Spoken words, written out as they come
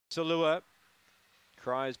Salua.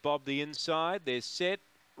 Cries Bob the inside. They're set.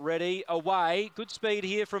 Ready, away. Good speed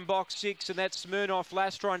here from box 6, and that's Smirnoff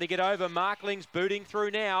Lass trying to get over. Markling's booting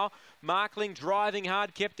through now. Markling driving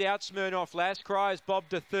hard, kept out Smirnoff Lass. Cries Bob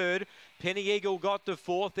to third. Penny Eagle got to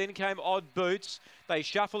fourth. Then came Odd Boots. They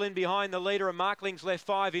shuffle in behind the leader, and Markling's left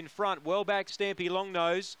 5 in front. Well back, Stampy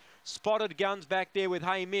Longnose. Spotted Guns back there with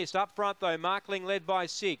Hey Miss. Up front, though, Markling led by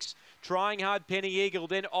 6. Trying hard, Penny Eagle,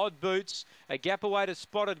 then Odd Boots. A gap away to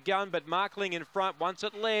Spotted Gun, but Markling in front. Once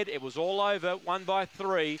it led, it was all over. 1 by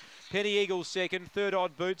 3. Penny Eagle second, third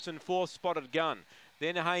Odd Boots, and fourth Spotted Gun.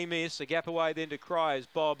 Then Hey Miss, a gap away then to Cries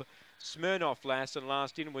Bob, Smirnoff Lass, and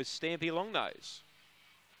last in was Stampy Longnose.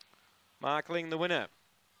 Markling the winner.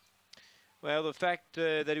 Well, the fact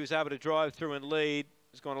that he was able to drive through and lead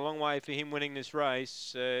has gone a long way for him winning this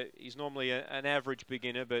race. He's normally an average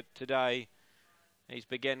beginner, but today he's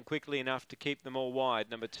began quickly enough to keep them all wide.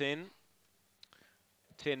 Number 10.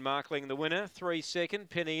 10 Markling the winner. 3 second,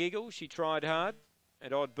 Penny Eagle. She tried hard.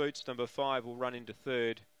 And Odd Boots, number 5, will run into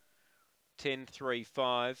third.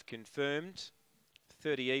 10-3-5 confirmed.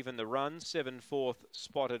 30 even the run. 7 fourth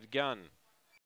Spotted Gun.